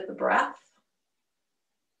change with the breath.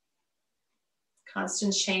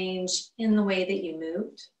 Constant change in the way that you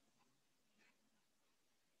moved.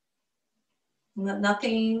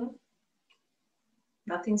 Nothing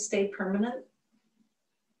stayed permanent.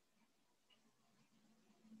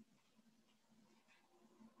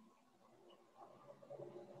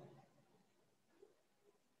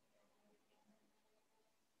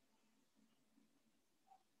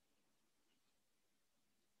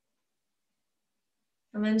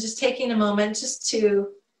 And then just taking a moment just to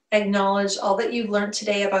acknowledge all that you've learned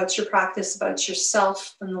today about your practice, about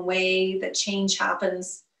yourself and the way that change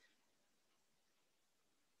happens,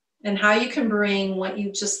 and how you can bring what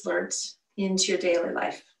you just learned into your daily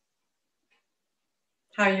life.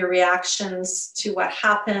 How your reactions to what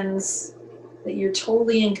happens, that you're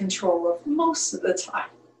totally in control of most of the time.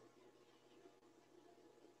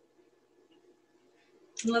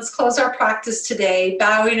 And let's close our practice today,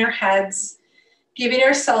 bowing our heads, giving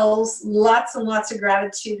ourselves lots and lots of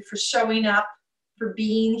gratitude for showing up, for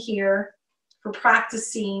being here, for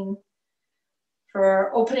practicing,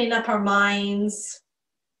 for opening up our minds,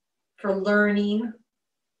 for learning. And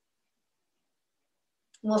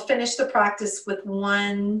we'll finish the practice with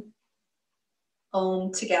one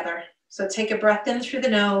Om together. So take a breath in through the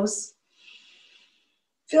nose.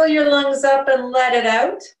 Fill your lungs up and let it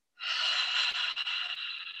out.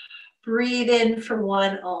 Breathe in for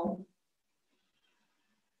one Om.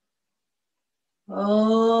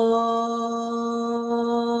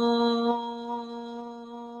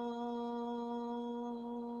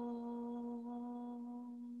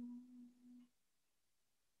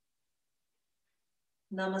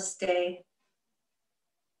 Namaste.